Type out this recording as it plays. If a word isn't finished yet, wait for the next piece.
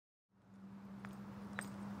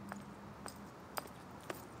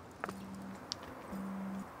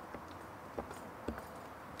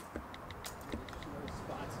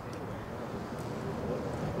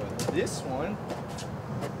this one.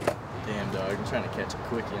 Damn, dog, I'm trying to catch a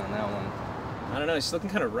quickie on that one. I don't know, it's looking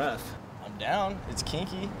kind of rough. I'm down. It's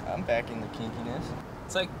kinky. I'm back in the kinkiness.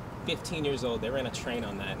 It's like 15 years old. They ran a train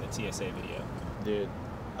on that in the TSA video. Dude,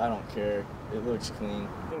 I don't care. It looks clean.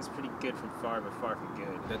 That thing's pretty good from far, but far from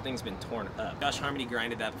good. That thing's been torn up. Josh Harmony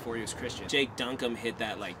grinded that before he was Christian. Jake Duncombe hit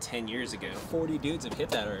that like 10 years ago. 40 dudes have hit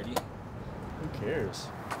that already. Who cares?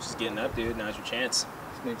 Just getting up, dude. Now's your chance.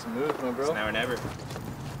 Let's make some moves, my bro. It's now or never.